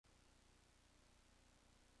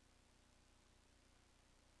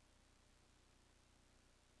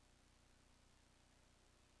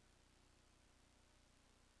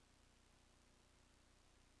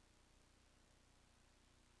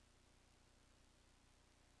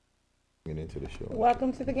into the show.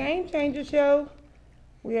 Welcome to the Game Changer Show.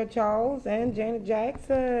 We are Charles and Janet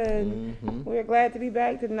Jackson. We are glad to be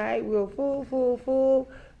back tonight. We're full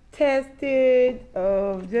tested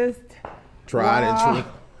of just tried and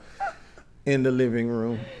true in the living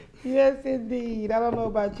room. Yes, indeed. I don't know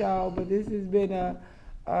about y'all, but this has been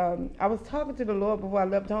I was talking to the Lord before I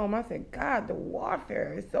left home. I said, God, the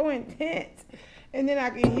warfare is so intense. And then I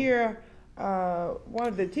could hear one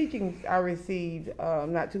of the teachings I received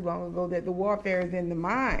not too long ago that the warfare is in the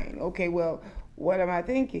mind. Okay, well, what am I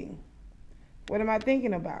thinking? What am I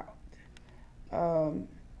thinking about?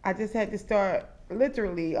 I just had to start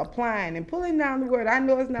literally applying and pulling down the word. I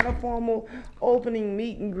know it's not a formal opening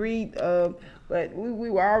meet and greet, but we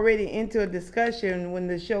were already into a discussion when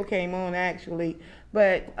the show came on, actually.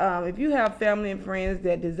 But if you have family and friends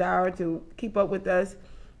that desire to keep up with us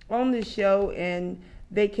on this show and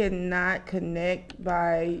they cannot connect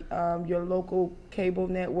by your local cable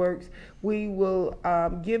networks, we will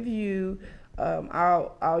give you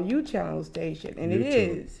our U channel station, and it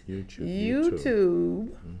is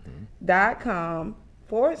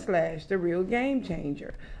youtube.com/The Real Game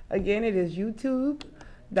Changer. Again, it is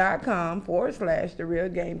youtube.com/The Real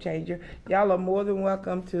Game Changer. Y'all are more than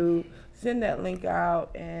welcome to send that link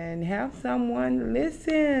out and have someone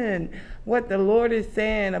listen what the Lord is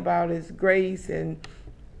saying about His grace and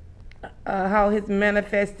how His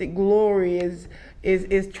manifested glory is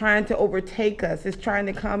trying to overtake us. It's trying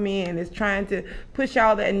to come in. It's trying to push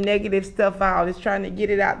all that negative stuff out. It's trying to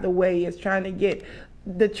get it out the way. It's trying to get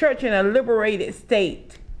the church in a liberated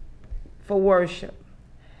state for worship.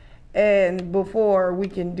 And before we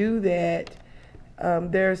can do that,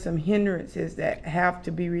 there are some hindrances that have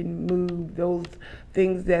to be removed. Those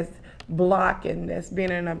things that's blocking, that's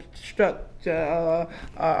been an obstruct, a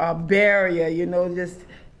barrier,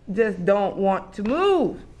 just don't want to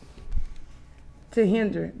move to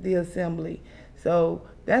hinder the assembly. So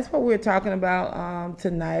that's what we're talking about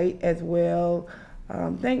tonight as well.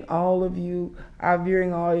 Thank all of you, our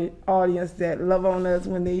viewing audience that love on us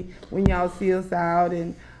when y'all see us out,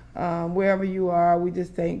 and wherever you are, we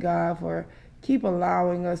just thank God for keep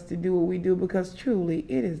allowing us to do what we do, because truly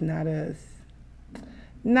it is not us,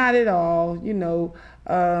 not at all.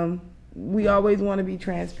 We always want to be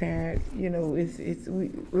transparent. It's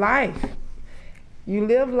life. You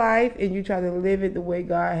live life and you try to live it the way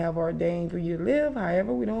God have ordained for you to live.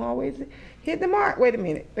 However, we don't always hit the mark. Wait a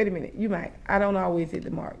minute. You might. I don't always hit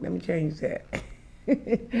the mark. Let me change that.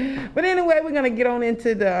 But anyway, we're going to get on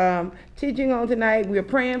into the teaching on tonight. We're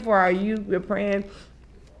praying for our youth. We're praying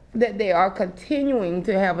that they are continuing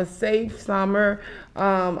to have a safe summer,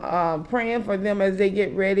 praying for them as they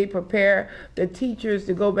get ready, prepare the teachers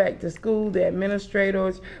to go back to school, the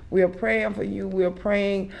administrators. We are praying for you. We are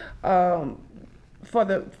praying for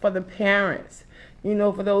the parents,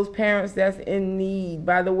 for those parents that's in need.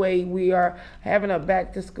 By the way, we are having a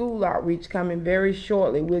back to school outreach coming very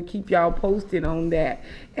shortly. We'll keep y'all posted on that.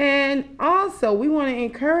 And also, we want to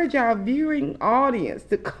encourage our viewing audience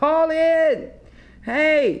to call in.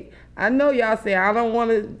 Hey, I know y'all say, I don't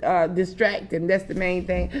want to distract him. That's the main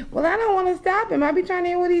thing. Well, I don't want to stop him. I be trying to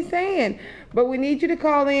hear what he's saying. But we need you to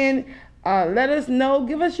call in. Let us know.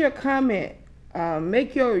 Give us your comment.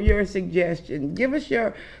 Make your suggestion. Give us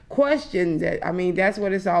your questions. That's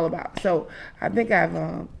what it's all about. So I think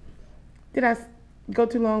I've, did I go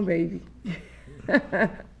too long, baby?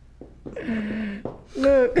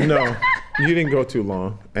 Look. No, you didn't go too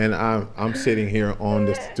long. And I'm sitting here on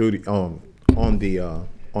the studio,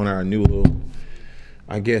 on our new little,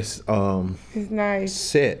 I guess, it's nice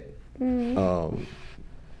set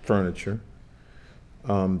furniture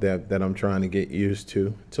that I'm trying to get used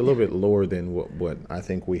to. It's a little bit lower than what I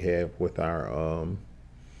think we have with our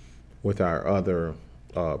other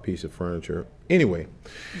piece of furniture. Anyway,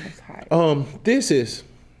 this is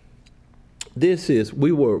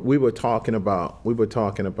we were talking about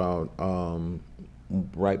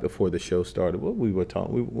right before the show started. What we were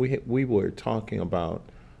talking about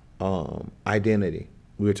identity.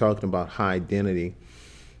 We were talking about how identity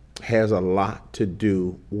has a lot to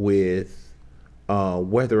do with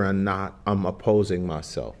whether or not I'm opposing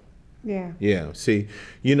myself. Yeah. Yeah. See,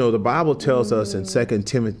 the Bible tells us in 2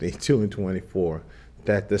 Timothy 2:24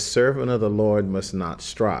 that the servant of the Lord must not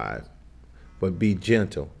strive, but be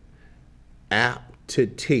gentle, apt to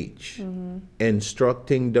teach,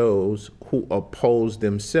 instructing those who oppose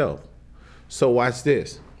themselves. So watch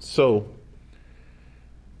this. So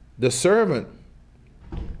the servant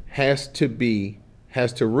has to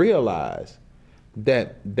realize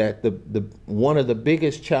that the one of the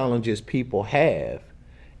biggest challenges people have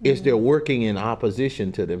is they're working in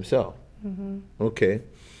opposition to themselves. Okay,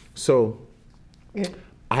 so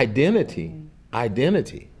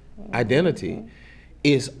identity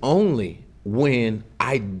is only when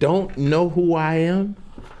I don't know who I am.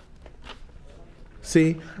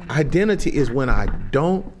 See, identity is when I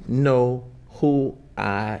don't know who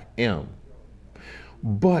I am.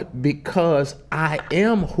 But because I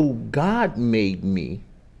am who God made me,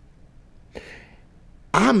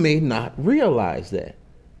 I may not realize that.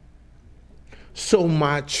 So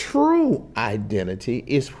my true identity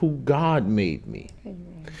is who God made me.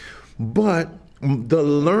 Amen. But the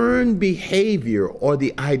learned behavior or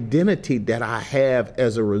the identity that I have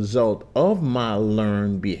as a result of my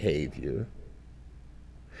learned behavior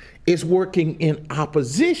is working in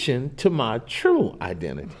opposition to my true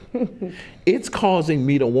identity. It's causing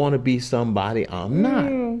me to want to be somebody I'm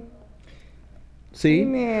not. See?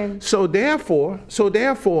 Amen. So therefore,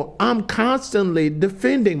 I'm constantly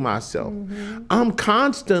defending myself. I'm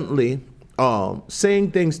constantly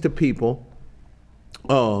saying things to people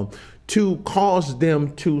to cause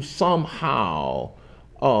them to somehow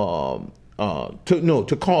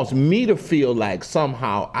to cause me to feel like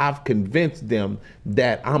somehow I've convinced them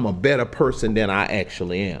that I'm a better person than I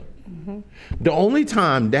actually am. The only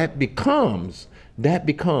time that becomes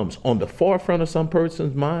on the forefront of some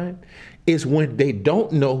person's mind is when they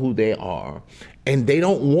don't know who they are and they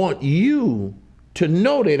don't want you to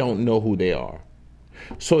know they don't know who they are.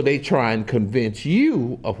 So they try and convince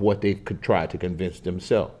you of what they could try to convince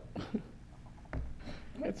themselves.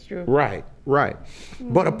 That's true. Right.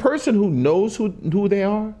 But a person who knows who they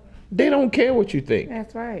are, they don't care what you think.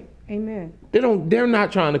 That's right. Amen. They're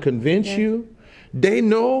not trying to convince you. They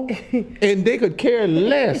know, and they could care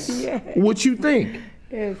less what you think.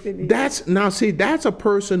 Yes, indeed. That's a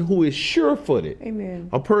person who is sure-footed. Amen.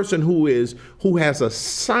 A person who has a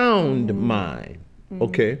sound mind.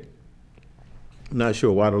 Okay. Not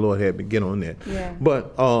sure why the Lord had me get on that. Yeah.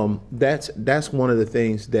 But that's one of the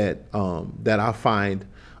things that I find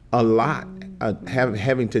a lot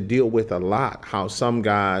having to deal with a lot. How some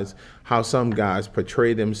guys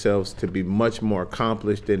portray themselves to be much more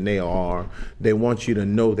accomplished than they are. They want you to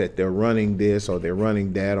know that they're running this or they're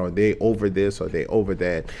running that or they over this or they over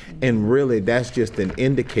that, and really that's just an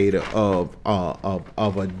indicator of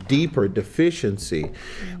a deeper deficiency,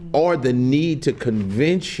 or the need to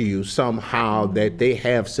convince you somehow that they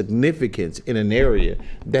have significance in an area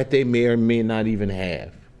that they may or may not even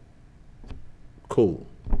have. Cool.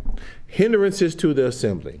 Hindrances to the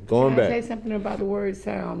assembly. Going back. Can I say something about the word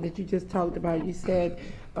sound that you just talked about? You said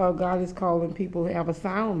God is calling people who have a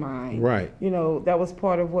sound mind. Right. You know, that was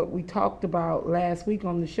part of what we talked about last week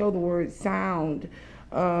on the show, the word sound.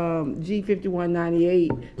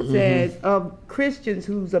 G5198 says, of Christians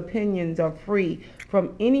whose opinions are free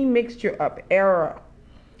from any mixture of error,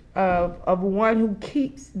 of one who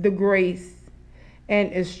keeps the grace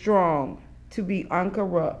and is strong, to be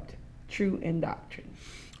uncorrupt, true in doctrine.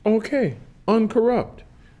 Okay, uncorrupt.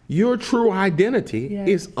 Your true identity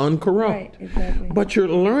is uncorrupt. Right, exactly. But you're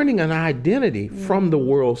learning an identity from the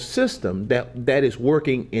world system that is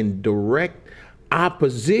working in direct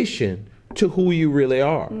opposition to who you really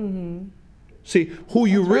are. See, who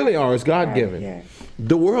you really are is God-given. Yeah.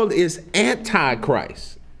 The world is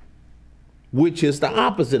anti-Christ, which is the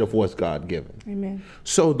opposite of what's God-given. Amen.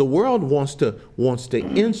 So the world wants to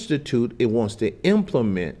institute, it wants to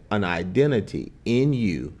implement an identity in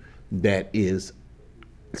you that is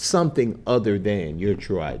something other than your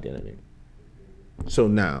true identity. So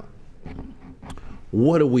now,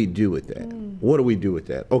 what do we do with that? What do we do with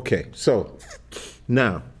that? Okay, so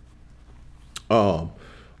now,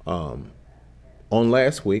 on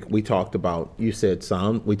last week, we talked about, you said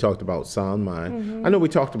sound, we talked about sound mind. I know we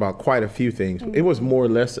talked about quite a few things. It was more or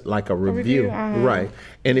less like a review. Right.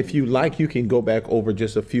 And if you like, you can go back over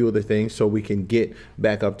just a few of the things so we can get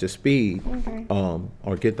back up to speed,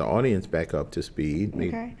 or get the audience back up to speed.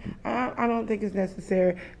 Okay. I don't think it's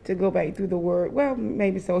necessary to go back through the word. Well,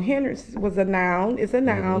 maybe so. Hindrance was a noun. It's a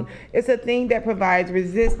noun. It's a thing that provides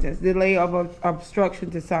resistance, delay of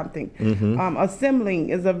obstruction to something. Assembling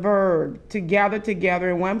is a verb, to gather together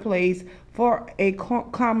in one place for a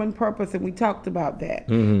common purpose, and we talked about that.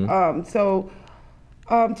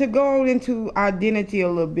 To go into identity a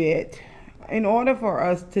little bit, in order for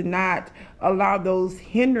us to not allow those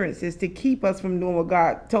hindrances to keep us from doing what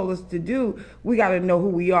God told us to do, we got to know who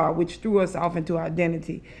we are, which threw us off into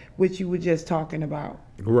identity, which you were just talking about.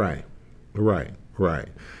 Right.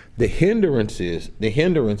 The hindrances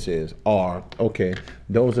are, okay,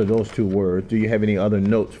 those are those two words. Do you have any other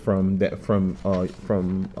notes from that from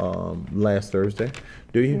last Thursday?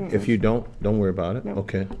 Do you? If you don't worry about it. No.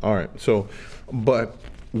 Okay. All right. So, but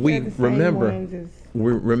we remember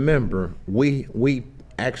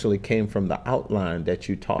actually came from the outline that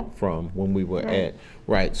you taught from when we were at,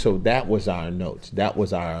 right? So that was our notes. That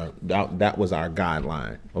was our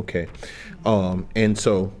guideline, okay? And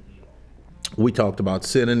so we talked about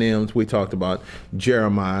synonyms. We talked about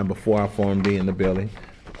Jeremiah, before I formed thee in the belly,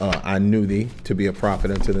 I knew thee to be a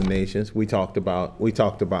prophet unto the nations. We talked about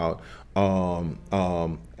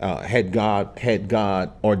had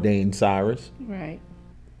God ordained Cyrus? Right.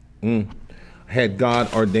 Had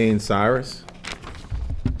God ordained Cyrus?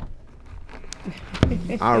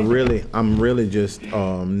 I'm really just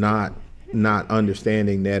not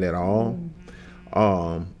understanding that at all.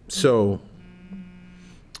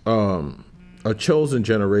 A chosen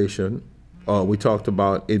generation. We talked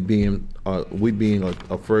about it being we being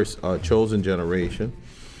a first chosen generation,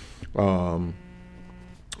 a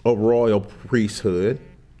royal priesthood.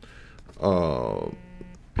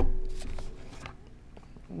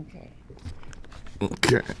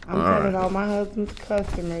 Okay. I'm telling all my husband's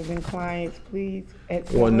customers and clients, please.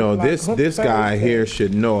 Well, no, this guy here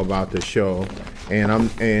should know about the show,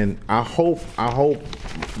 and I hope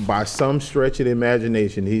by some stretch of the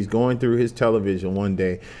imagination he's going through his television one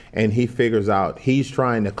day and he figures out he's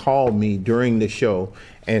trying to call me during the show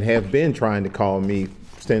and have been trying to call me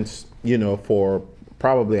since, for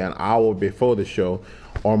probably an hour before the show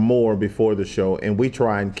or more before the show, and we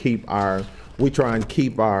try and keep our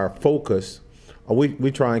focus.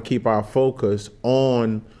 We try and keep our focus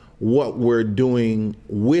on what we're doing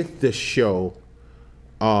with the show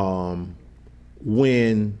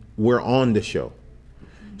when we're on the show.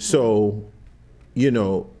 So,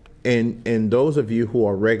 and those of you who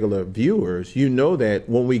are regular viewers, you know that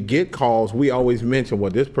when we get calls, we always mention,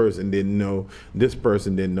 well, this person didn't know, this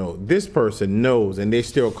person didn't know, this person knows, and they're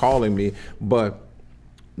still calling me, but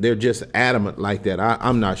they're just adamant like that.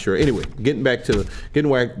 I'm not sure. Anyway, getting back to the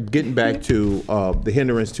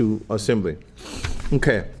hindrance to assembly.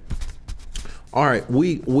 Okay. All right.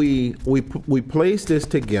 We placed this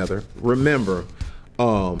together. Remember,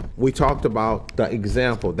 we talked about the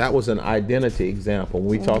example. That was an identity example.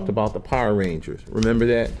 We talked about the Power Rangers. Remember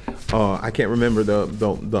that? I can't remember the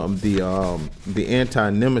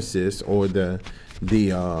anti-nemesis or the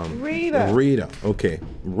Rita. Rita. Okay,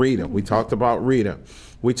 Rita. We talked about Rita.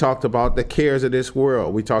 We talked about the cares of this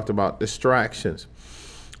world. We talked about distractions.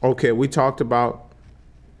 Okay, we talked about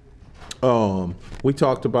all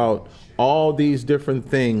these different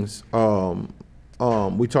things.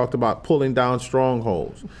 We talked about pulling down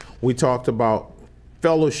strongholds. We talked about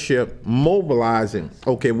fellowship mobilizing.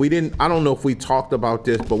 Okay, I don't know if we talked about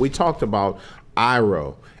this, but we talked about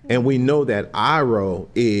IRO. And we know that IRO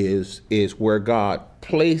is where God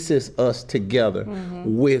places us together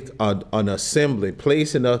with an assembly,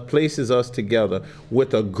 places us together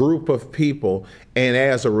with a group of people. And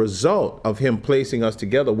as a result of him placing us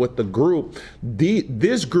together with the group,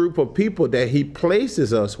 this group of people that he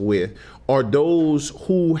places us with are those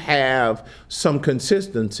who have some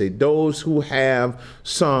consistency, those who have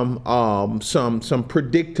some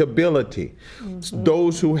predictability,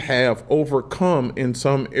 those who have overcome in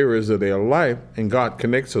some areas of their life, and God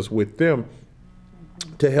connects us with them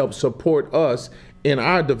to help support us in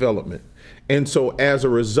our development. And so as a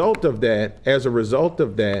result of that,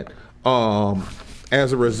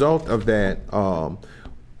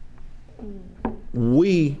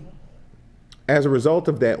 we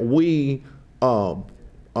are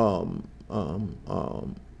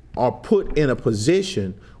put in a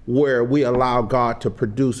position where we allow God to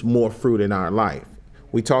produce more fruit in our life.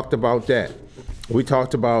 We talked about that. We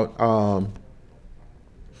talked about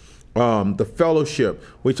the fellowship.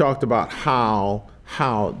 We talked about how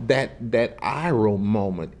that IRO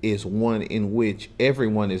moment is one in which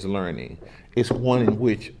everyone is learning. It's one in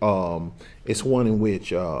which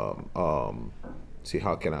see,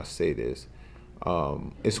 how can I say this?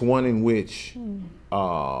 It's one in which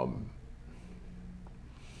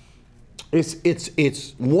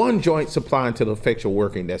it's one joint supplying to the effectual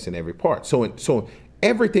working that's in every part. So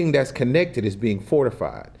everything that's connected is being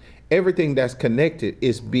fortified. Everything that's connected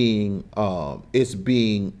is being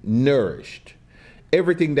nourished.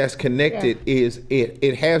 Everything that's connected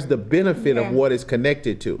it has the benefit of what it's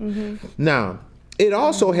connected to. Now, it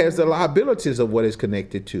also has the liabilities of what it's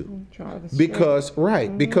connected to, because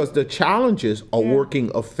because the challenges are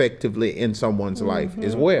working effectively in someone's life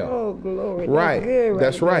as well. Oh, glory!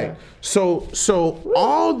 That's right. So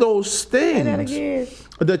all those things,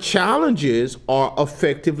 the challenges are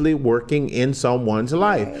effectively working in someone's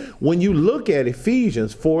life. When you look at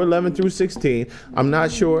Ephesians 4:11 through 16, I'm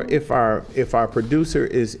not sure if our producer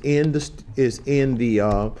is in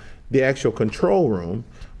the actual control room,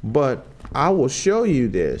 but I will show you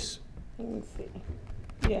this. Let me see.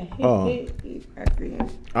 Yeah, I see him.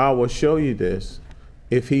 I will show you this.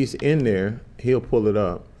 If he's in there, he'll pull it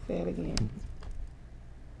up. Say it again.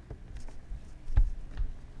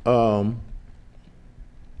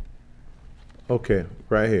 Okay,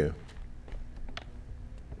 right here.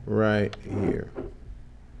 Right here.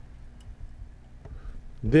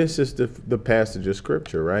 This is the passage of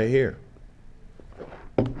scripture right here.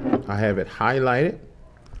 I have it highlighted,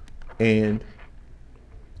 and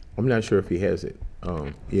I'm not sure if he has it.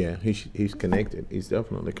 Yeah, he's connected. He's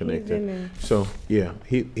definitely connected. So yeah,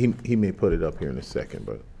 he may put it up here in a second,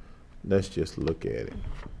 but let's just look at it.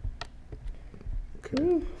 Okay.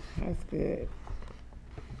 Ooh, that's good.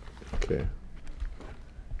 Okay.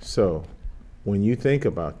 So when you think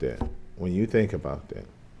about that,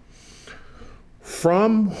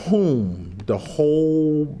 from whom the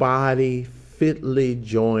whole body fitly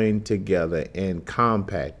joined together and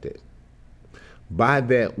compacted by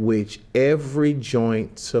that which every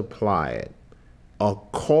joint supplieth,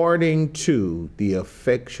 according to the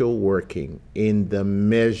effectual working in the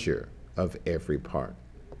measure of every part.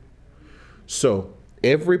 So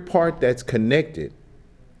every part that's connected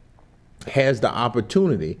has the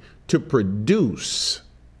opportunity to produce,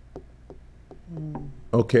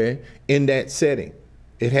 okay, in that setting.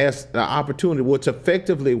 It has the opportunity. What's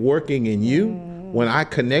effectively working in you, when I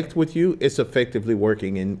connect with you, it's effectively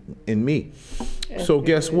working in me. So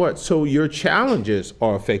guess what? So your challenges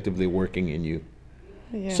are effectively working in you.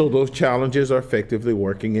 Yeah. So those challenges are effectively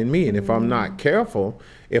working in me. And if I'm not careful,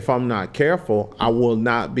 I will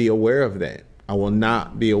not be aware of that. I will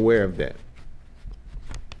not be aware of that.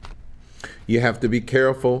 You have to be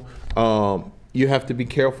careful. You have to be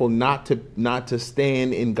careful not to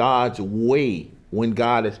stand in God's way when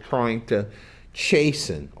God is trying to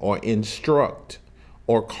chasten or instruct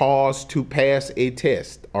or cause to pass a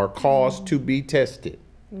test or cause to be tested.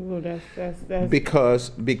 Ooh, that's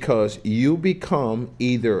because you become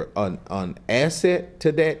either an asset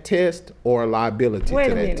to that test or a liability to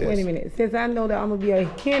that test. Wait a minute. Since I know that I'm gonna be a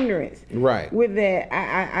hindrance, right, with that,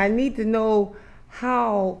 I need to know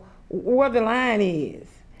where the line is.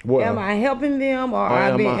 Well, am I helping them, or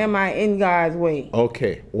am I in God's way?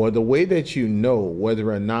 Okay. Well, the way that you know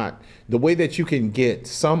whether or not, the way that you can get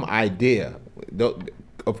some idea,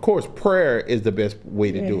 of course, prayer is the best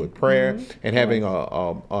way to do it. Prayer and having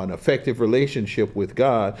an effective relationship with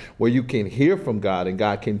God, where you can hear from God and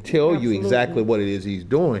God can tell you exactly what it is He's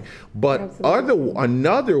doing. But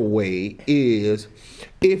another way is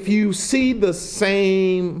if you see the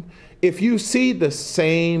same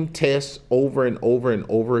test over and over and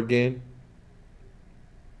over again.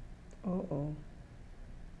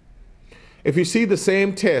 If you see the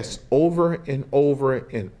same test over and over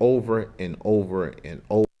and over and over and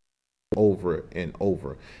over and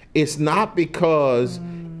over, it's not because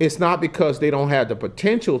they don't have the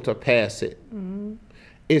potential to pass it.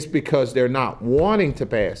 It's because they're not wanting to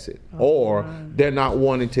pass it, or they're not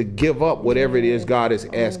wanting to give up whatever it is God is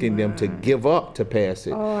asking them to give up to pass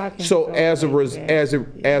it. So as a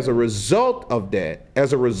result of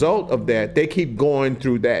that, they keep going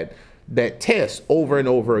through that test over and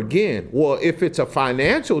over again. Well, if it's a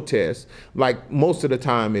financial test, like most of the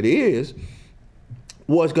time it is,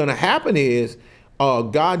 what's going to happen is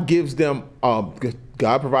God gives them,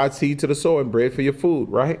 God provides seed to the sower and bread for your food,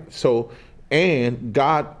 right? So, and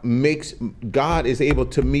God is able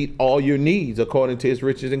to meet all your needs according to His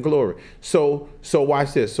riches and glory. So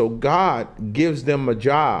watch this. So God gives them a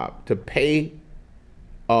job to pay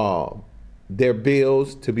their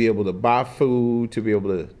bills, to be able to buy food, to be able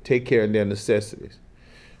to take care of their necessities.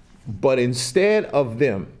 But instead of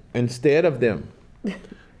them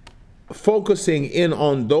focusing in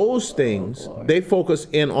on those things, they focus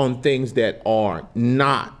in on things that are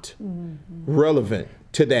not relevant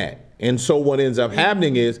to that. And so what ends up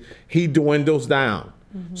happening is he dwindles down.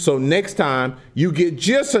 So next time you get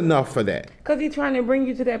just enough for that. Because he's trying to bring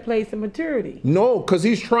you to that place of maturity. No, because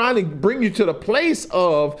he's trying to bring you to the place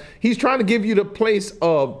of, he's trying to give you the place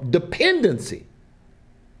of dependency.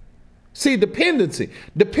 See, dependency,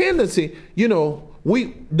 dependency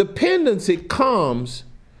comes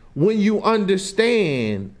when you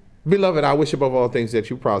understand, beloved, I wish above all things that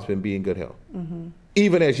you prosper and be in good health,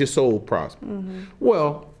 even as your soul prospers.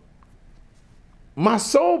 Well, my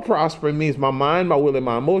soul prospering means my mind, my will, and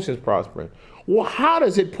my emotions prospering. Well, how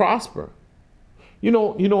does it prosper? You know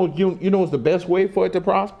what's the best way for it to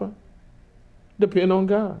prosper? Depend on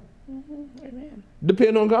God. Amen.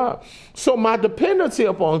 Depend on God. So my dependency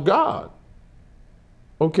upon God,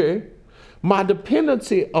 okay, my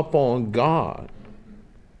dependency upon God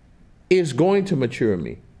is going to mature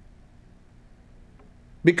me.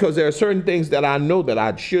 Because there are certain things that I know that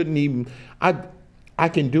I shouldn't even, I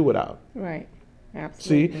can do without. Right.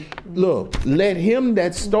 Absolutely. See, look, let him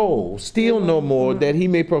that stole steal no more, that he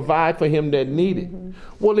may provide for him that needed.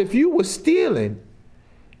 Well, if you were stealing,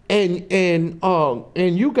 and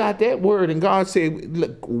you got that word, and God said,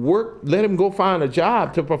 look, work, let him go find a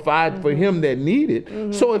job to provide for him that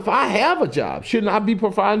needed. So if I have a job, shouldn't I be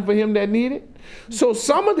providing for him that needed? So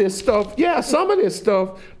some of this stuff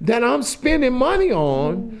that I'm spending money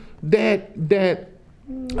on, that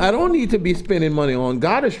I don't need to be spending money on.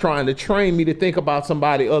 God is trying to train me to think about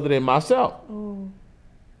somebody other than myself.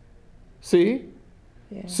 See?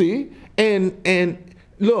 Yeah. See? And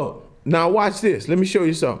look, now watch this. Let me show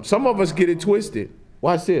you something. Some of us get it twisted.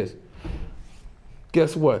 Watch this.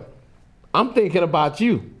 Guess what? I'm thinking about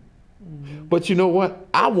you. But you know what?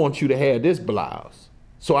 I want you to have this blouse.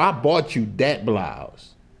 So I bought you that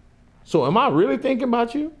blouse. So am I really thinking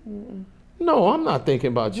about you? No, I'm not thinking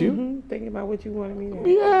about you. Thinking about what you wanted me to have.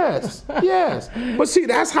 Yes, yes. But see,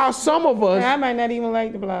 that's how some of us. I might not even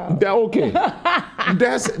like the blouse. Okay.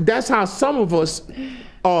 That's how some of us.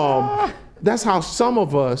 That's how some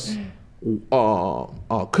of us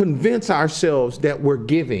convince ourselves that we're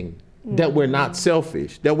giving, that we're not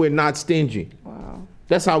selfish, that we're not stingy. Wow.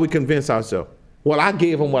 That's how we convince ourselves. Well, I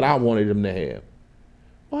gave them what I wanted them to have.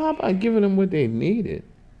 Well, how about giving them what they needed?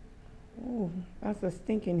 Oh, that's a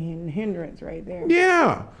stinking hindrance right there.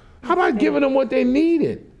 Yeah. How about giving them what they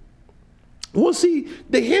needed? Well, see,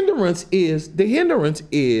 the hindrance is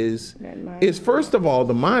first of all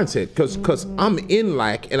the mindset, because I'm in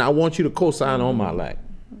lack and I want you to co-sign on my lack.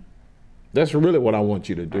 That's really what I want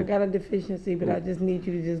you to do. I got a deficiency, but I just need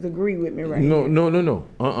you to just agree with me right now. No.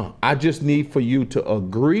 No. I just need for you to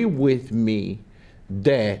agree with me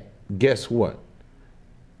that, guess what?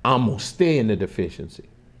 I'm gonna stay in the deficiency.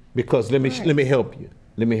 Because let me help you.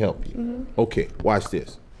 Let me help you. Okay, watch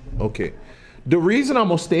this. Okay. The reason I'm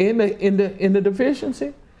gonna stay in the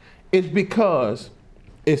deficiency is because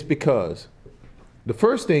the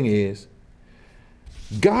first thing is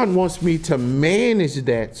God wants me to manage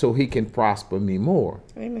that so he can prosper me more.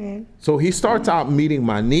 Amen. So he starts out meeting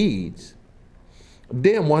my needs.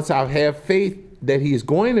 Then once I have faith that he is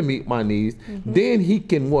going to meet my needs, then he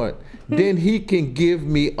can what? Then he can give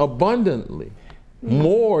me abundantly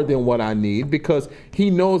more than what I need, because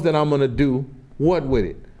he knows that I'm going to do what with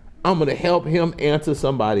it? I'm going to help him answer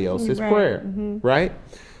somebody else's prayer, right?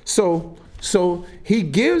 So he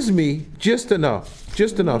gives me just enough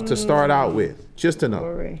to start out with. Just enough.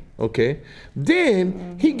 Okay.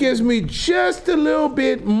 Then he gives me just a little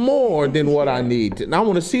bit more than what I need. And I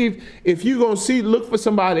want to see if you're going to look for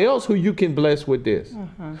somebody else who you can bless with this.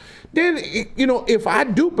 Then, if I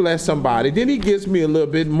do bless somebody, then he gives me a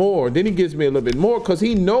little bit more. Then he gives me a little bit more, because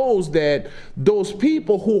he knows that those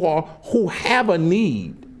people who have a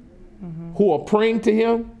need, who are praying to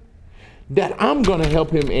him, that I'm going to help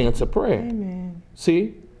him answer prayer. Amen.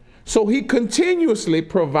 See? So he continuously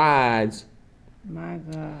provides my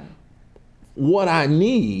God what I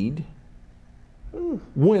need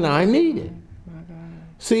when I need it. My God.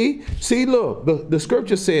 See, look, the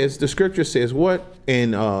scripture says what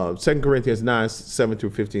in 2 Corinthians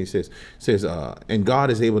 9:7-15 says, and God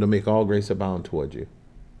is able to make all grace abound toward you,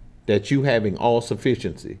 that you having all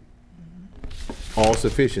sufficiency,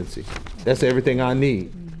 that's everything I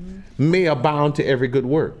need, may abound to every good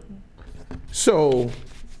work. So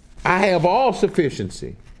I have all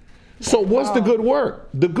sufficiency. So what's the good work?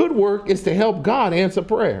 The good work is to help God answer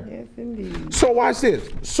prayer. Yes, indeed. So watch this.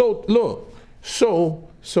 So look,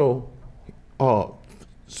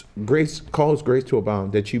 grace calls grace to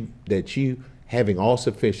abound, that you having all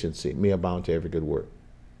sufficiency may abound to every good work.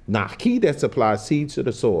 Now he that supplies seeds to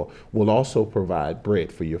the soil will also provide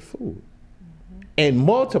bread for your food, and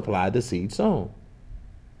multiply the seed sown.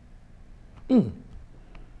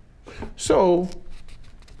 So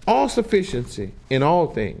all sufficiency in all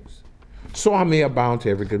things, so I may abound to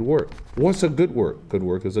every good work. What's a good work? Good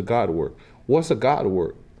work is a God work. What's a God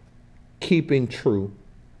work? Keeping true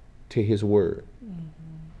to his word.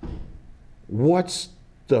 What's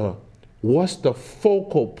the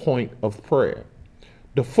focal point of prayer?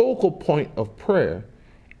 The focal point of prayer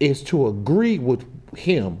is to agree with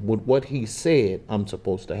him, with what he said I'm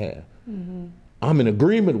supposed to have. I'm in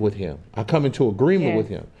agreement with him. I come into agreement with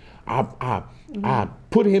him. I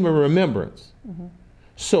put him in remembrance.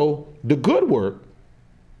 So the good work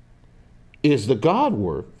is the God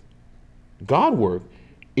work. God work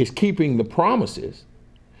is keeping the promises.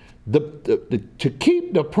 To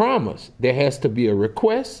keep the promise, there has to be a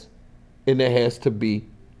request and there has to be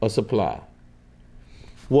a supply.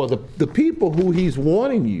 Well, the people who he's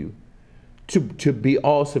wanting you to be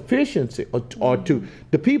all sufficiency, or to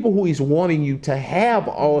the people who he's wanting you to have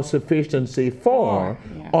all sufficiency for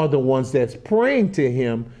are the ones that's praying to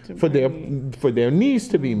him for their needs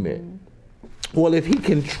to be met. Well, if he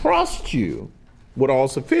can trust you with all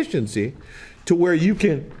sufficiency to where you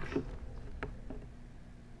can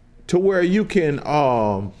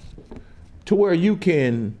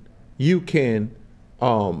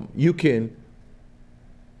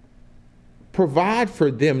provide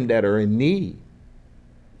for them that are in need,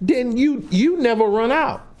 then you never run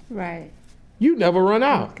out. Right. You never run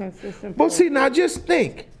out. Consistent. But see, now just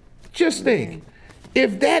think.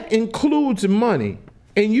 If that includes money,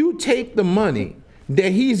 and you take the money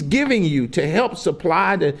that he's giving you to help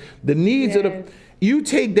supply the needs of the, you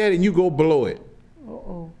take that and you go blow it.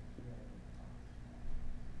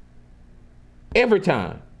 Every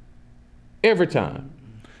time.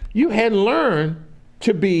 You hadn't learned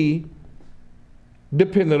to be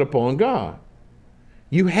dependent upon God.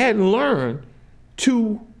 You hadn't learned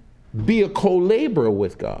to be a co-laborer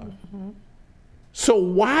with God. So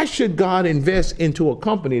why should God invest into a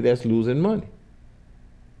company that's losing money?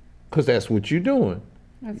 Because that's what you're doing.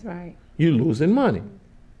 That's right. You're losing money.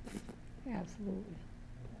 Absolutely.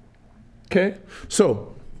 Okay?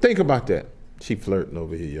 So think about that. She flirting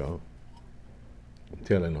over here, y'all.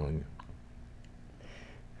 Telling on you.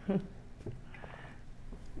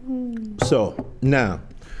 So now,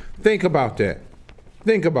 think about that.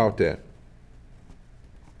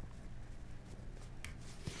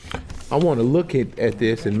 I want to look at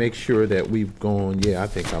this and make sure that we've gone. Yeah, I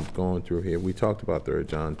think I've gone through here. We talked about 3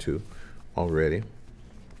 John 2 already.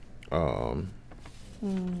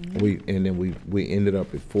 We ended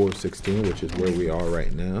up at 4:16, which is where we are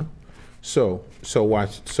right now. So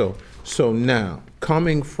watch. So now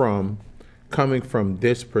coming from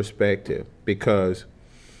this perspective, because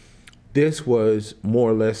this was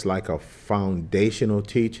more or less like a foundational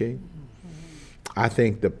teaching. I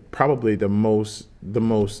think probably the most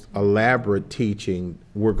elaborate teaching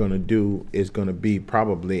we're going to do is going to be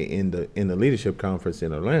probably in the leadership conference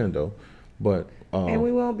in Orlando, but and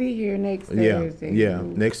we won't be here next Thursday.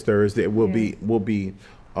 Next Thursday we'll be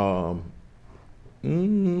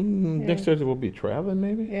next Thursday we'll be traveling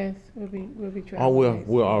maybe. Yes, we'll be traveling. Oh,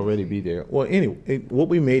 we'll already be there. Well, anyway, what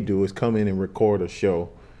we may do is come in and record a show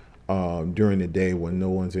during the day when no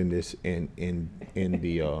one's in the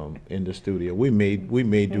studio. We may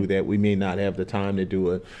do that. We may not have the time to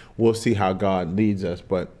do it. We'll see how God leads us.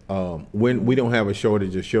 But when we don't have a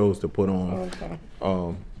shortage of shows to put on.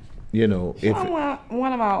 Okay. If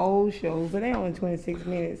one of our old shows, but they only 26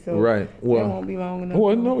 minutes, so right. Well, they won't be long enough.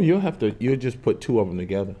 Well, no, you'll just put 2 of them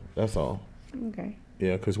together. That's all. Okay.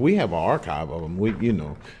 Yeah, because we have an archive of them.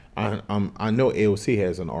 I know AOC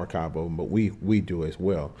has an archive of them, but we do as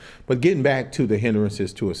well. But getting back to the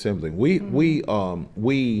hindrances to assembling, we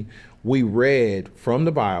read from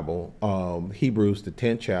the Bible, Hebrews the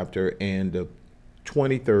 10th chapter and the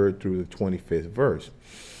 23rd through the 25th verse,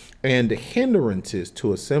 and the hindrances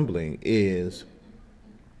to assembling is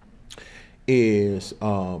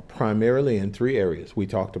primarily in 3 areas. We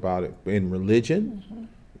talked about it in religion,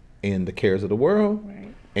 in the cares of the world.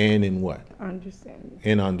 Right. And in what? Understanding.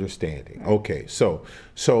 In understanding. Right. Okay, so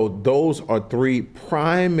those are 3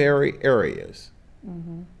 primary areas.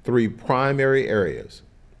 3 primary areas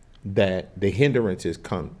that the hindrances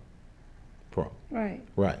come from. Right.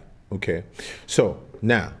 Right. Okay. So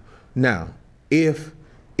now, if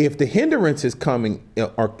the hindrance is coming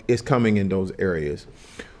in those areas,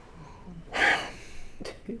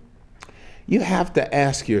 you have to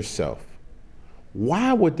ask yourself,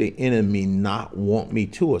 why would the enemy not want me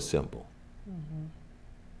to assemble?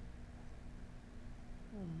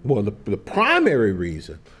 Well, the primary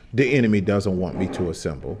reason the enemy doesn't want me to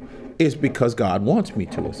assemble is because God wants me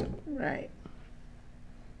to assemble. Right.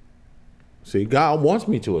 See, God wants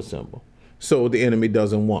me to assemble, so the enemy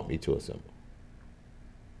doesn't want me to assemble.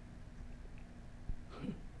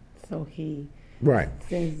 So he right.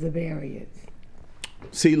 sends the barriers.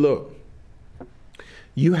 See, look,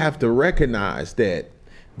 you have to recognize that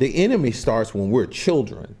the enemy starts when we're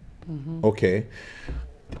children, okay?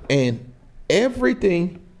 And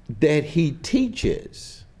everything that he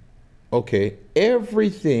teaches, okay,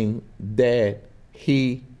 everything that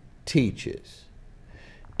he teaches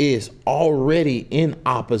is already in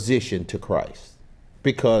opposition to Christ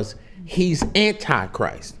because he's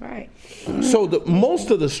anti-Christ. Right. So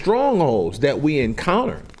most of the strongholds that we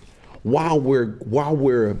encounter while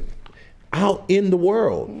we're out in the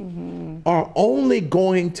world are only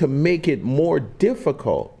going to make it more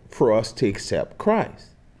difficult for us to accept Christ.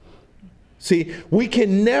 See, we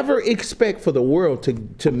can never expect for the world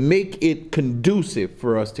to make it conducive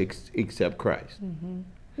for us to accept Christ.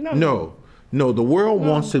 No, the world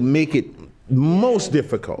wants to make it most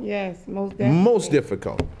difficult. Yes, most definitely. Most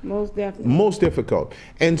difficult. Most definitely. Most difficult.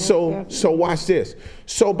 And so watch this.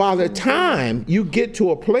 So by the time you get to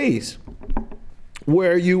a place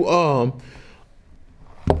where you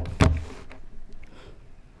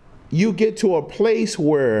get to a place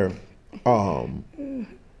where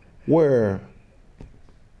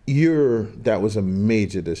that was a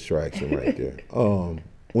major distraction right there.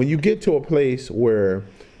 When you get to a place where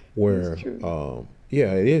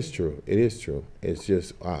yeah, it is true. It is true. It's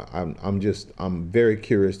just I'm very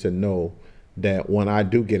curious to know that when I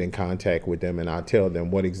do get in contact with them and I tell them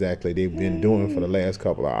what exactly they've been doing for the last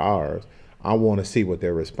couple of hours, I want to see what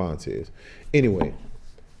their response is. Anyway,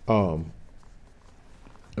 let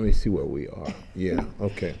me see where we are. Yeah.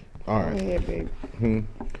 Okay. All right. Yeah, baby.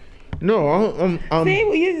 No, I'm see,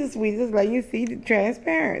 well, you're just sweet. Just like you see, the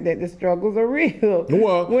transparent that the struggles are real.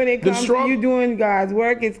 Well, when it comes to you doing God's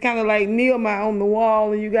work, it's kind of like Nehemiah on the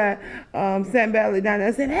wall, and you got Sanballat down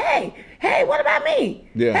there saying, "Hey, what about me?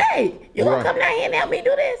 Yeah. Hey, you want to come down here and help me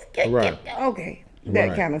do this? Right. Okay,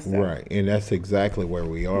 that kind of stuff. Right, and that's exactly where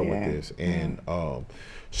we are with this. And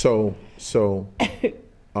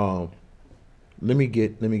let me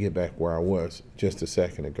get back where I was just a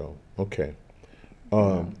second ago. Okay.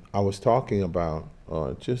 I was talking about,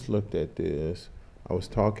 just looked at this. I was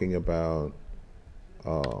talking about,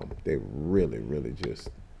 I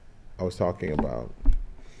was talking about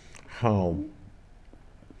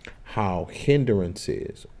how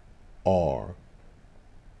hindrances are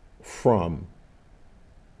from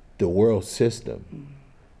the world system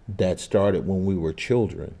that started when we were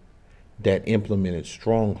children, that implemented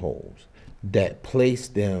strongholds, that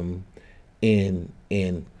placed them in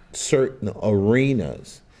certain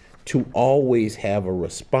arenas to always have a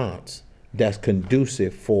response that's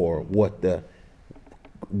conducive for what the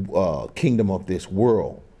kingdom of this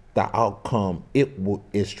world, the outcome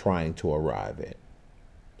is trying to arrive at.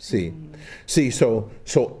 See, so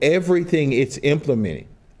everything it's implementing,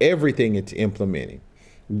 from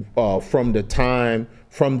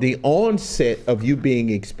the onset of you being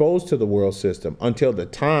exposed to the world system until the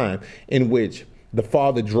time in which the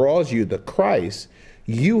Father draws you to Christ,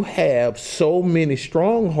 you have so many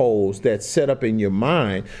strongholds that set up in your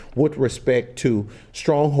mind with respect to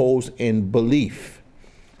strongholds in belief,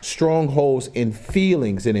 strongholds in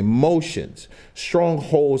feelings and emotions,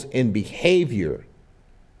 strongholds in behavior,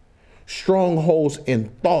 strongholds in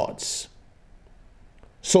thoughts.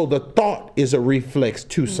 So the thought is a reflex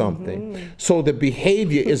to something. So the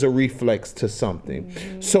behavior is a reflex to something.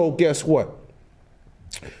 So guess what?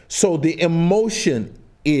 So the emotion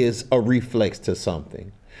is a reflex to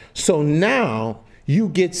something. So now you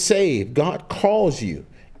get saved. God calls you,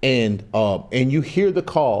 and you hear the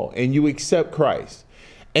call and you accept Christ.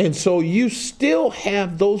 And so you still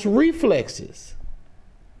have those reflexes.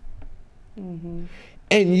 And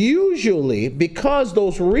usually, because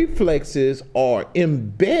those reflexes are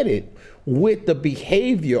embedded with the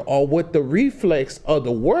behavior or with the reflex of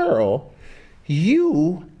the world,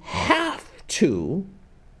 you have to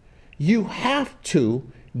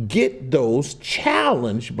get those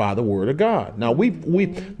challenged by the Word of God. Now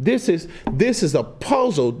this is a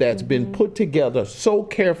puzzle that's been put together so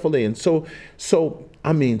carefully and so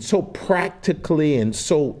practically and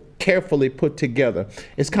so carefully put together.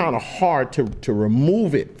 It's kind of hard to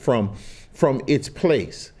remove it from its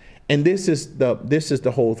place. And this is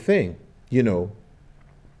the whole thing. You know,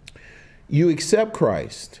 you accept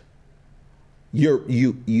Christ.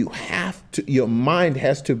 You have to, your mind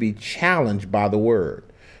has to be challenged by the Word.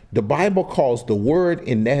 The Bible calls the Word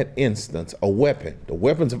in that instance a weapon. The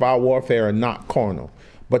weapons of our warfare are not carnal,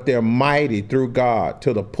 but they're mighty through God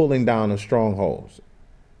to the pulling down of strongholds.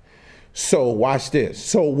 So watch this.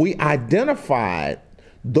 So we identified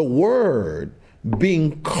the Word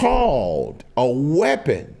being called a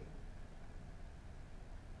weapon.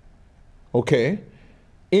 Okay?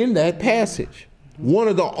 In that passage. One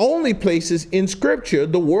of the only places in Scripture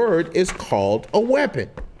the Word is called a weapon.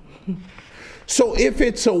 So if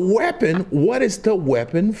it's a weapon, what is the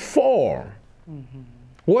weapon for?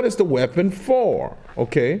 What is the weapon for?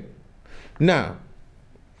 Okay? Now,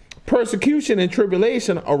 persecution and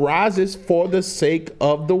tribulation arises for the sake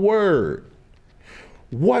of the Word.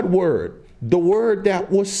 What word? The word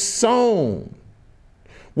that was sown.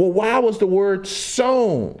 Well, why was the word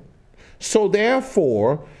sown? So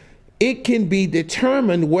therefore, it can be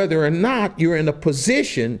determined whether or not you're in a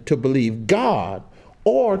position to believe God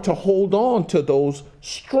or to hold on to those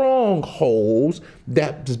strongholds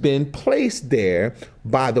that's been placed there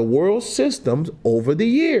by the world systems over the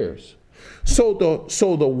years. So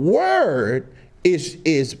the word is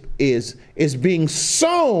being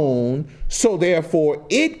sown, so therefore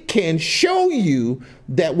it can show you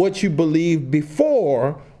that what you believed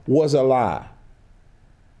before was a lie.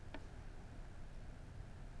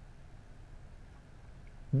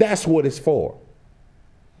 That's what it's for.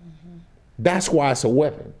 That's why it's a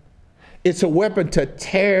weapon. It's a weapon to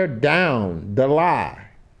tear down the lie.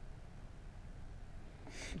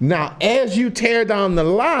 Now, as you tear down the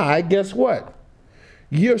lie, guess what?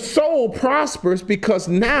 Your soul prospers because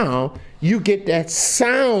now you get that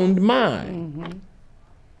sound mind.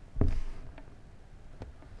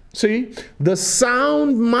 See, the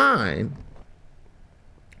sound mind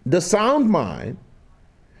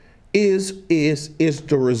is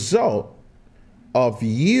the result of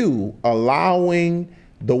you allowing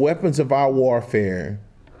the weapons of our warfare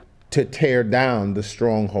to tear down the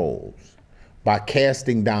strongholds by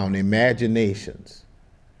casting down imaginations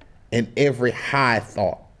and every high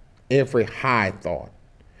thought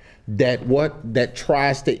that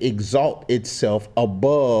tries to exalt itself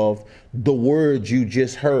above the words you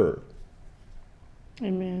just heard.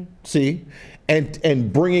 Amen. See?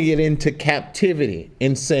 And bringing it into captivity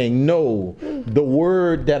and saying, no, the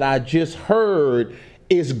word that I just heard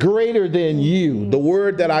is greater than you. The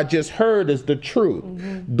word that I just heard is the truth.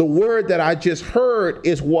 The word that I just heard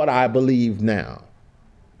is what I believe now.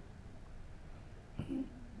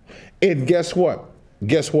 And guess what?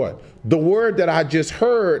 The word that I just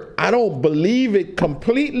heard, I don't believe it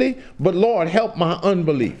completely, but Lord, help my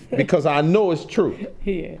unbelief because I know it's true.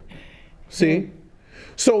 Yeah. See?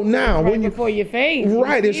 So now Right when you before your face.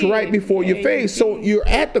 right, it's right before your face. So you're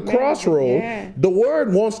at the crossroad. Yeah. The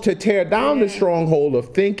word wants to tear down the stronghold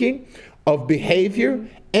of thinking, of behavior,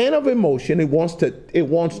 and of emotion. It wants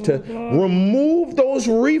to remove those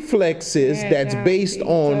reflexes that's based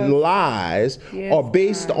on lies or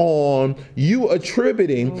based on you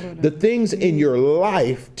attributing the things in your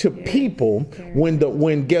life to people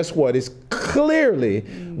when guess what? It's clearly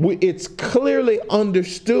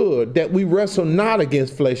understood that we wrestle not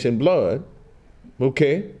against flesh and blood.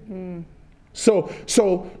 Okay? So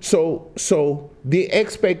the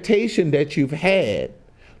expectation that you've had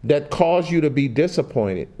that caused you to be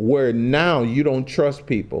disappointed, where now you don't trust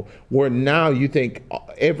people, where now you think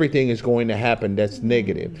everything is going to happen that's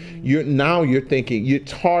negative. You're thinking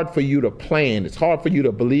it's hard for you to plan. It's hard for you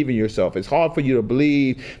to believe in yourself. It's hard for you to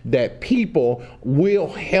believe that people will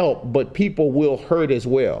help, but people will hurt as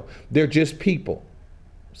well. They're just people.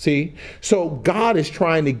 See? So God is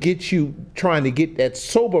trying to get that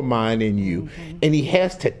sober mind in you, and he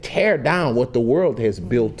has to tear down what the world has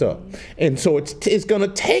built up. And so it's going to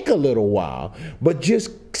take a little while, but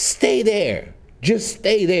just stay there. Just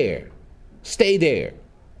stay there. Stay there.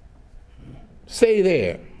 Stay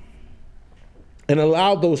there. And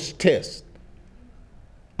allow those tests.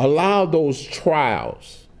 Allow those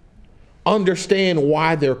trials. Understand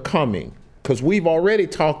why they're coming. Because we've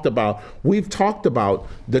talked about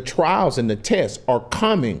the trials and the tests are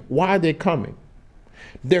coming. Why are they coming?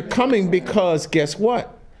 They're coming because guess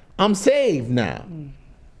what? I'm saved now.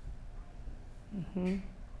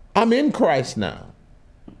 I'm in Christ now.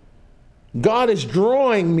 God is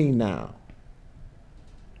drawing me now.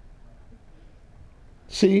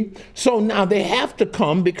 See? So now they have to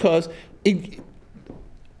come because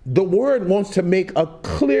the word wants to make a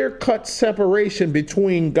clear-cut separation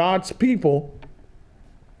between God's people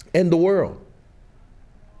and the world.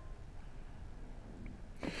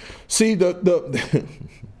 See, the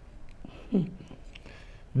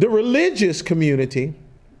religious community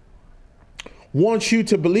wants you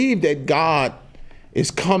to believe that God is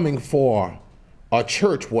coming for a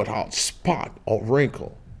church without spot or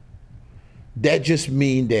wrinkle. That just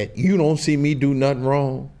means that you don't see me do nothing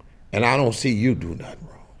wrong, and I don't see you do nothing wrong.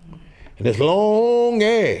 And as long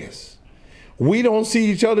as we don't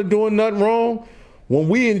see each other doing nothing wrong, when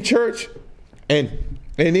we in church and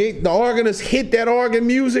the organist hit that organ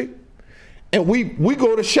music, and we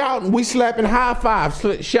go to shouting, we slapping high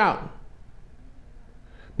fives, shouting.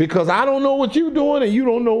 Because I don't know what you're doing and you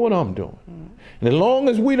don't know what I'm doing. And as long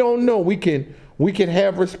as we don't know, we can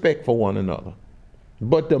have respect for one another.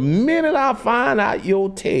 But the minute I find out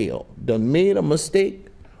your tail done made a mistake,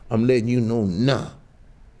 I'm letting you know now.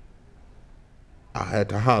 I had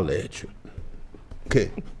to holler at you.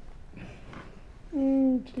 Okay.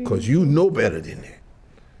 Because you know better than that.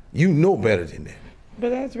 You know better than that. But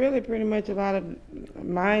that's really pretty much a lot of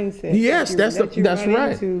mindset. Yes, that's right.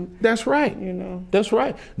 That's right. You know. That's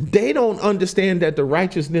right. They don't understand that the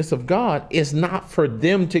righteousness of God is not for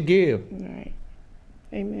them to give. Right.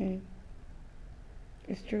 Amen.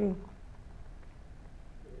 It's true.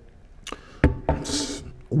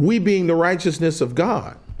 We being the righteousness of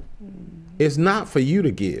God, it's not for you to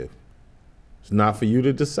give. It's not for you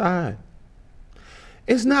to decide.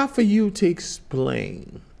 It's not for you to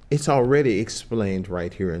explain. It's already explained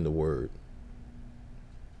right here in the Word.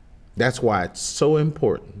 That's why it's so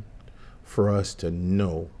important for us to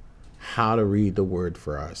know how to read the Word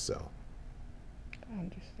for ourselves.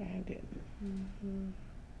 Understand it.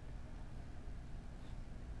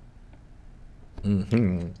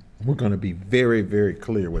 We're going to be very, very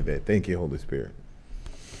clear with that. Thank you, Holy Spirit.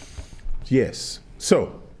 Yes.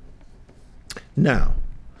 So now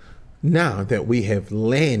that we have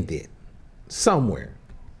landed somewhere,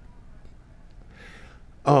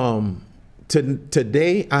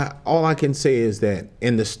 today, all I can say is that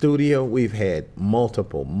in the studio, we've had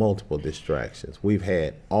multiple distractions. We've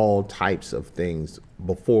had all types of things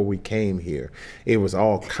before we came here. It was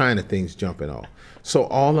all kind of things jumping off. So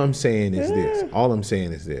all I'm saying is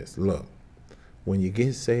this. Look, when you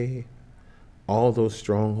get saved, all those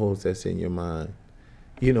strongholds that's in your mind,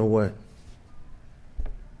 you know what?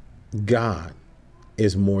 God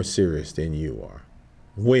is more serious than you are.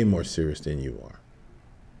 Way more serious than you are.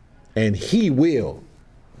 And he will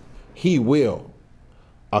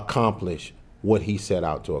accomplish what he set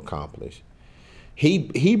out to accomplish.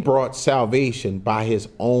 He brought salvation by his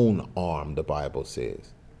own arm, the Bible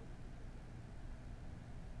says.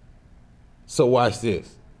 So watch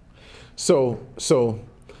this. So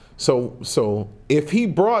if he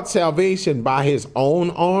brought salvation by his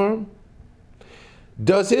own arm,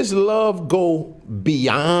 does his love go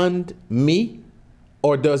beyond me,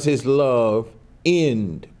 or does his love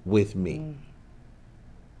end with me?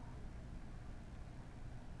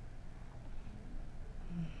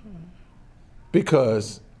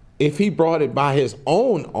 Because if he brought it by his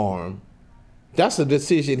own arm, that's a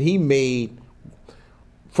decision he made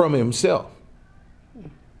from himself.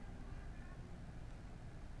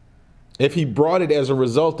 If he brought it as a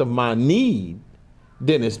result of my need,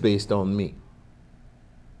 then it's based on me.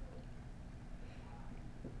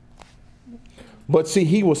 But see,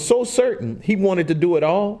 he was so certain he wanted to do it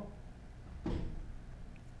all.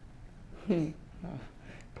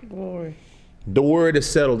 Glory. The word is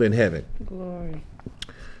settled in heaven. Glory.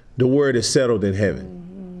 The word is settled in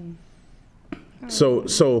heaven. So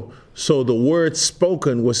the word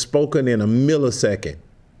spoken was spoken in a millisecond.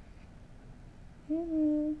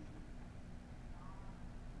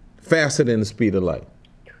 Faster than the speed of light.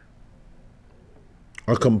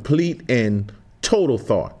 A complete and total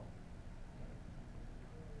thought.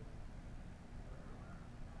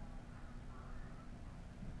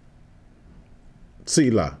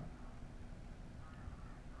 Selah.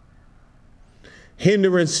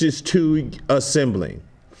 Hindrances to assembling.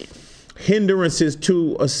 Hindrances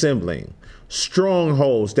to assembling.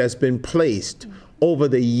 Strongholds that's been placed over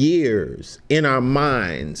the years in our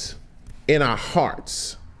minds, in our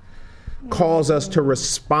hearts, cause us to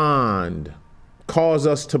respond, cause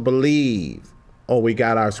us to believe. Oh, we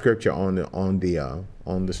got our scripture on the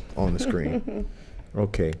screen.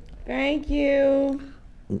 Okay. Thank you.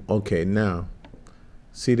 Okay, now,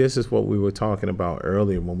 see, this is what we were talking about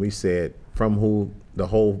earlier when we said from whom the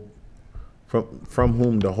whole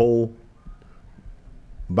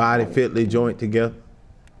body fitly joined together.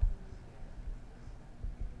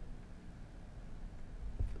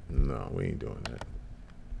 No, we ain't doing that.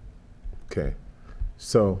 Okay,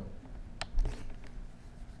 so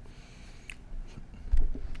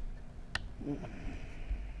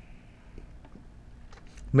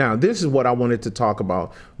now this is what I wanted to talk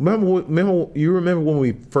about. Remember when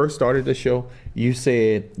we first started the show, you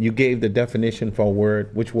said you gave the definition for a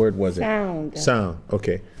word. Which word was it? Sound. Sound.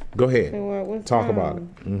 Okay, go ahead. The word was Talk sound. about it.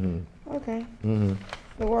 Okay.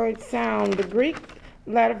 The word sound. The Greek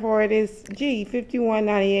letter for it is G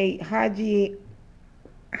 5198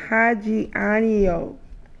 Hygianio.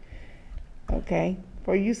 Okay.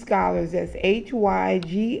 For you scholars, that's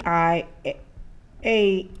Hygiaino.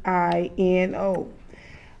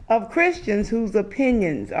 Of Christians whose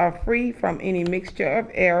opinions are free from any mixture of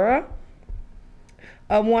error,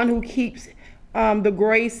 of one who keeps the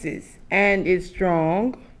graces and is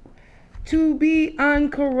strong, to be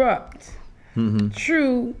uncorrupt,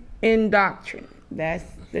 true in doctrine. That's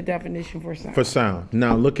the definition for sound. For sound.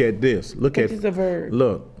 Now look at this. Which is a verb.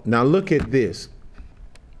 Look. Now look at this.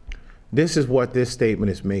 This is what this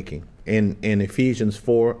statement is making in Ephesians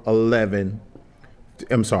 4:11.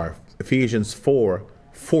 I'm sorry. Ephesians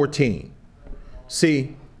 4:14.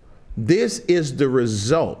 See, this is the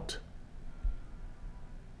result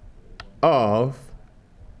of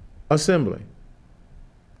assembly.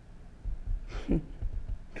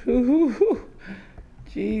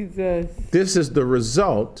 Jesus. This is the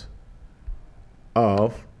result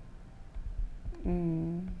of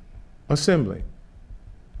assembly.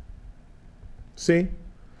 See?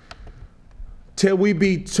 Till we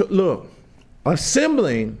be, look,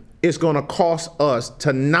 assembling is going to cause us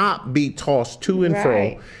to not be tossed to and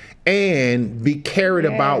fro and be carried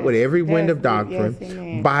about with every wind of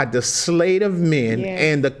doctrine by the sleight of men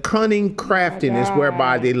and the cunning craftiness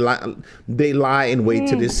whereby they lie in wait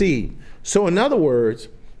to deceive. So in other words,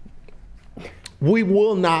 we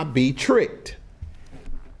will not be tricked.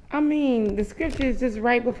 I mean, the scripture is just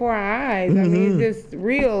right before our eyes. I mean, it's just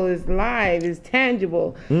real, it's live, it's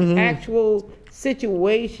tangible, actual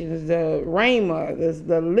situations, the rhema,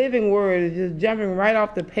 the living word is just jumping right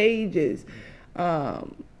off the pages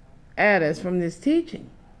at us from this teaching.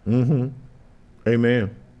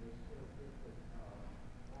 Amen.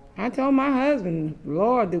 I told my husband,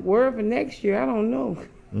 Lord, the word for next year, I don't know.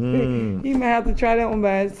 He might have to try that one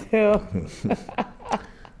by himself.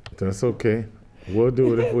 That's okay. We'll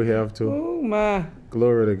do it if we have to. Oh my.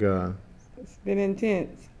 Glory to God. It's been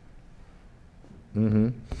intense.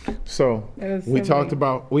 So we talked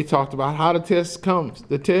about how the test comes.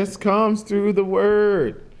 The test comes through the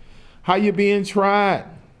word. How you being tried?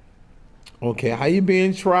 Okay, how you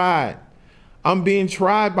being tried? I'm being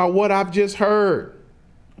tried by what I've just heard.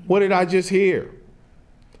 What did I just hear?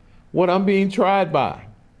 What I'm being tried by.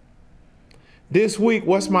 This week,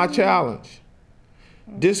 what's my challenge?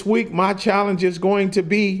 This week, my challenge is going to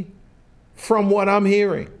be from what I'm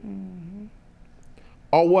hearing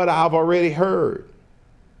or what I've already heard.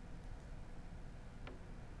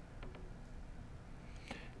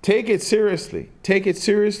 Take it seriously. Take it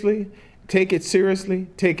seriously. Take it seriously.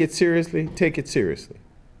 Take it seriously. Take it seriously.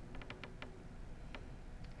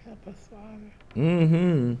 Help us, Father.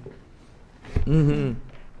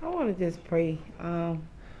 I want to just pray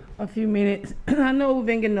a few minutes. I know we've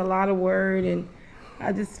been getting a lot of word, and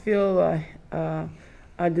I just feel a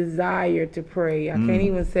desire to pray. I can't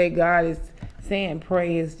even say God is saying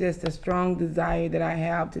pray. It's just a strong desire that I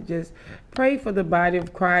have to just pray for the body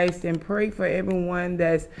of Christ and pray for everyone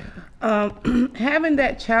that's having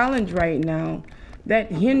that challenge right now,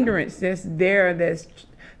 that hindrance that's there,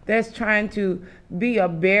 that's trying to be a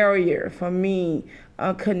barrier for me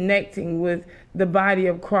connecting with the body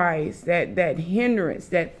of Christ, that hindrance,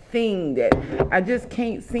 that thing that I just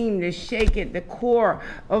can't seem to shake at the core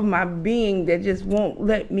of my being, that just won't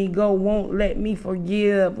let me go, won't let me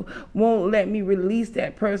forgive, won't let me release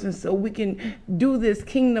that person so we can do this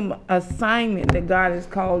kingdom assignment that God has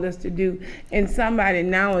called us to do. And somebody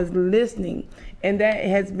now is listening, and that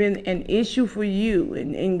has been an issue for you.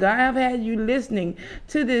 And God have had you listening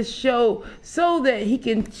to this show so that he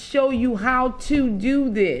can show you how to do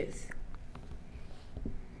this.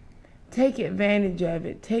 Take advantage of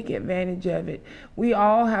it. Take advantage of it. We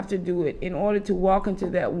all have to do it in order to walk into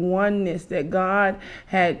that oneness that God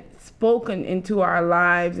had spoken into our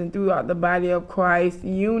lives and throughout the body of Christ,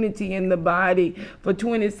 unity in the body for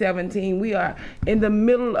 2017. We are in the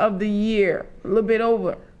middle of the year, a little bit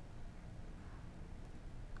over.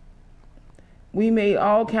 We made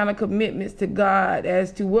all kind of commitments to God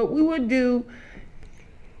as to what we would do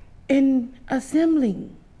in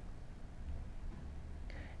assembling.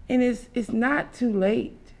 And it's not too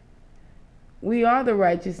late. We are the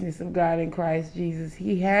righteousness of God in Christ Jesus.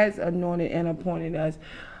 He has anointed and appointed us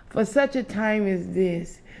for such a time as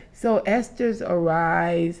this. So Esther's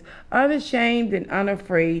arise, unashamed and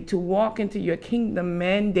unafraid, to walk into your kingdom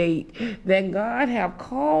mandate that God have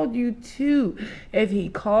called you to. If he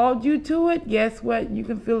called you to it, guess what? You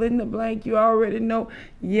can fill in the blank. You already know.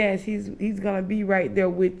 Yes, he's going to be right there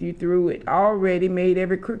with you through it. Already made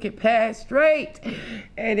every crooked path straight.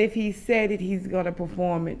 And if he said it, he's going to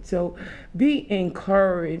perform it. So be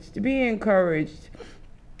encouraged. Be encouraged.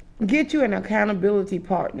 Get you an accountability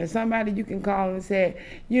partner, somebody you can call and say,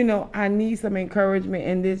 you know, I need some encouragement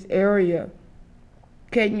in this area.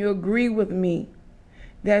 Can you agree with me?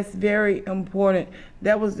 That's very important.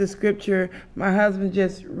 That was the scripture my husband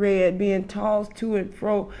just read, being tossed to and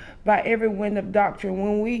fro by every wind of doctrine.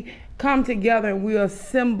 When we come together and we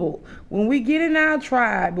assemble, when we get in our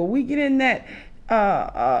tribe, or we get in that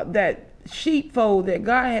sheepfold that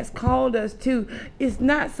God has called us to, it's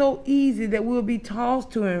not so easy that we'll be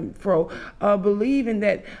tossed to and fro, believing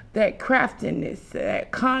that craftiness,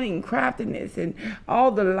 that cunning craftiness, and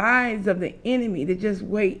all the lies of the enemy to just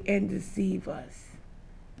wait and deceive us.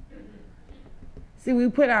 See, we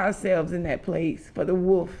put ourselves in that place for the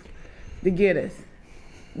wolf to get us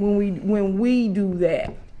when we do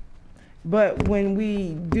that. But when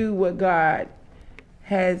we do what God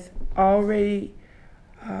has already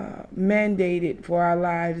mandated for our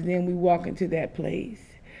lives, then we walk into that place.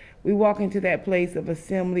 We walk into that place of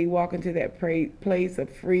assembly, walk into that place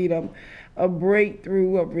of freedom, a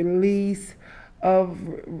breakthrough, of release, of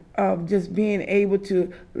just being able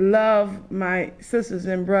to love my sisters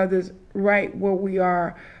and brothers right where we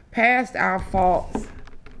are, past our faults.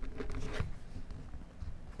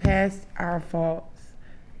 Past our faults.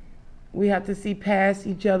 We have to see past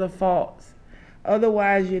each other's faults.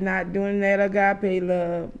 Otherwise, you're not doing that agape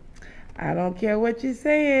love. I don't care what you're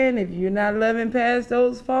saying. If you're not loving past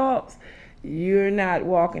those faults, you're not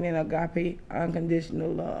walking in agape,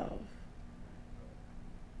 unconditional love.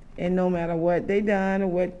 And no matter what they done or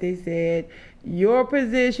what they said, your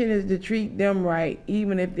position is to treat them right,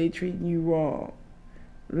 even if they're treating you wrong.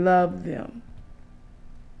 Love them.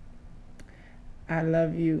 I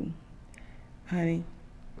love you, honey.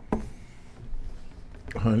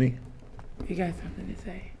 Honey? You got something to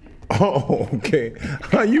say? Oh, okay.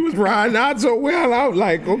 You was riding out so well. I was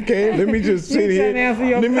like, okay, let me just sit here.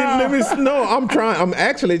 No, I'm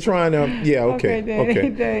actually trying to. Yeah,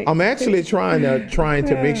 okay. I'm actually trying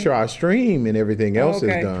to make sure our stream and everything else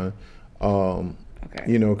is done.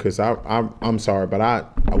 You know, because I'm sorry,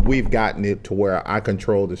 but we've gotten it to where I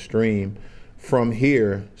control the stream from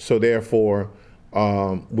here, so therefore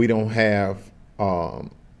we don't have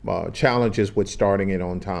challenges with starting it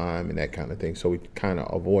on time and that kind of thing, so we kind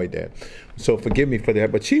of avoid that. So forgive me for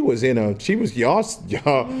that. But she was doing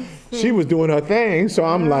her thing, so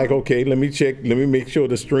I'm like, okay, let me check, let me make sure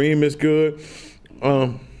the stream is good.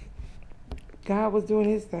 God was doing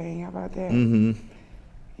his thing. How about that? Mm-hmm.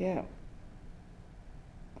 Yeah.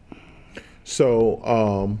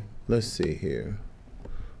 So let's see here.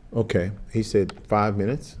 Okay, he said 5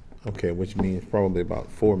 minutes. Okay, which means probably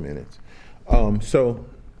about 4 minutes. So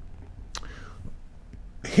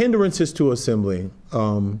hindrances to assembly.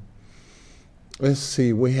 Let's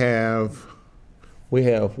see. We have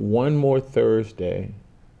one more Thursday,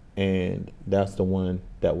 and that's the one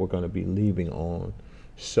that we're going to be leaving on.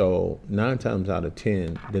 So 9 times out of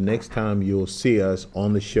 10, the next time you'll see us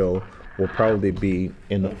on the show will probably be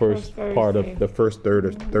in the first part of the first third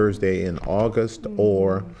of Thursday in August,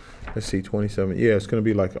 or let's see, 27. Yeah, it's going to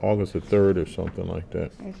be like August the 3rd or something like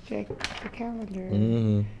that. Let's check the calendar.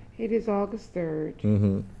 Mm-hmm. It is August 3rd.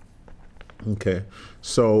 Mm-hmm. Okay.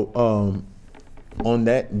 So on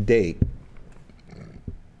that date,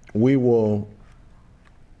 we'll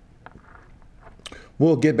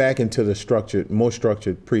get back into the more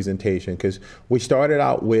structured presentation, because we started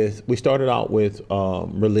out with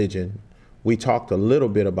religion. We talked a little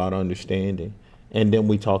bit about understanding, and then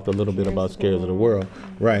we talked a little bit about scares of the world,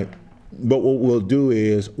 right? But what we'll do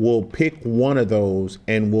is we'll pick one of those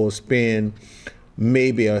and we'll spend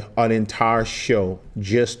maybe an entire show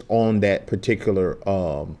just on that particular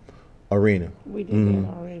arena. We did that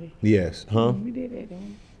already. Yes. Huh? We did that,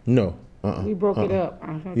 didn't we? No. We broke it up.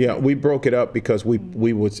 Yeah, we broke it up because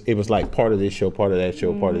it was like part of this show, part of that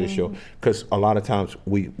show, part of this show. Because a lot of times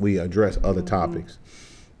we address other topics.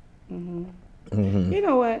 You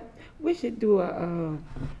know what? We should do a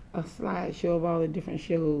slideshow of all the different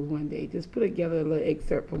shows one day. Just put together a little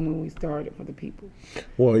excerpt from when we started for the people.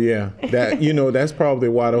 Well, yeah, that that's probably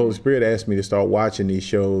why the Holy Spirit asked me to start watching these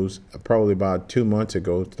shows probably about 2 months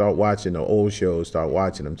ago. Start watching the old shows, start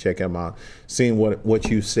watching them, check them out, seeing what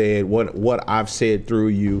you said, what I've said through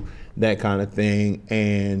you, that kind of thing,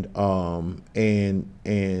 and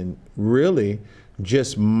really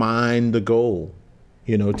just mine the gold.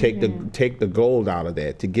 You know, take the gold out of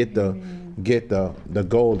that, to get the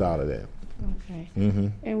gold out of that. Okay.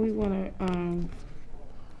 And we want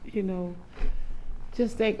to,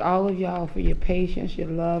 just thank all of y'all for your patience, your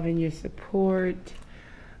love, and your support.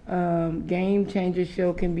 Game Changer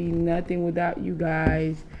Show can be nothing without you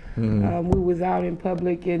guys. We was out in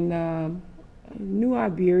public in New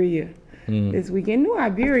Iberia this weekend. New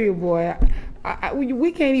Iberia, boy.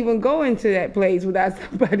 We can't even go into that place without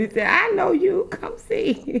somebody saying, I know you, come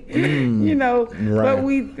see. Right. But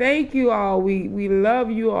we thank you all. We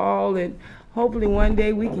love you all, and hopefully one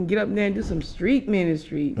day we can get up there and do some street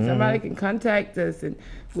ministry. Somebody can contact us, and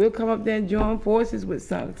we'll come up there and join forces with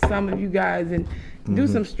some of you guys and do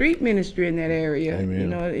some street ministry in that area.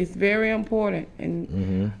 Amen. It's very important,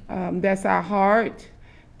 and that's our heart,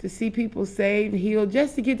 to see people saved, healed,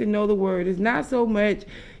 just to get to know the word. It's not so much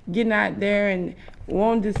getting out there and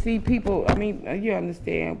wanting to see people, I mean, you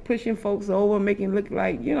understand, pushing folks over, making it look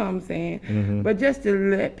like, you know what I'm saying? But just to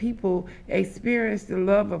let people experience the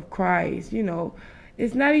love of Christ, you know.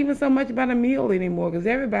 It's not even so much about a meal anymore, because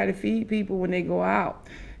everybody feed people when they go out.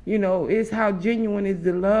 You know, it's how genuine is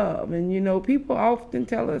the love. And, you know, people often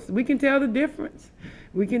tell us, we can tell the difference.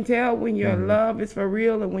 We can tell when your love is for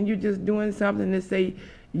real and when you're just doing something to say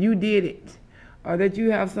you did it, or that you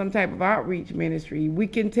have some type of outreach ministry. We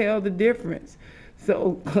can tell the difference.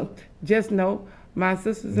 So just know, my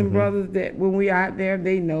sisters and brothers, that when we out there,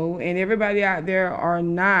 they know. And everybody out there are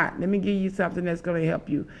not. Let me give you something that's going to help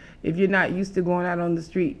you. If you're not used to going out on the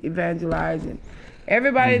street evangelizing,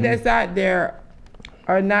 everybody that's out there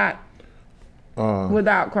are not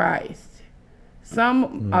without Christ.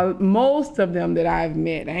 Some, most of them that I've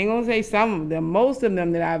met, I ain't gonna say some of them, most of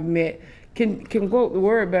them that I've met can quote the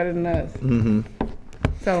word better than us.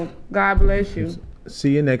 So God bless you.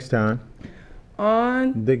 See you next time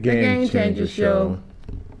on the Game Changer Show.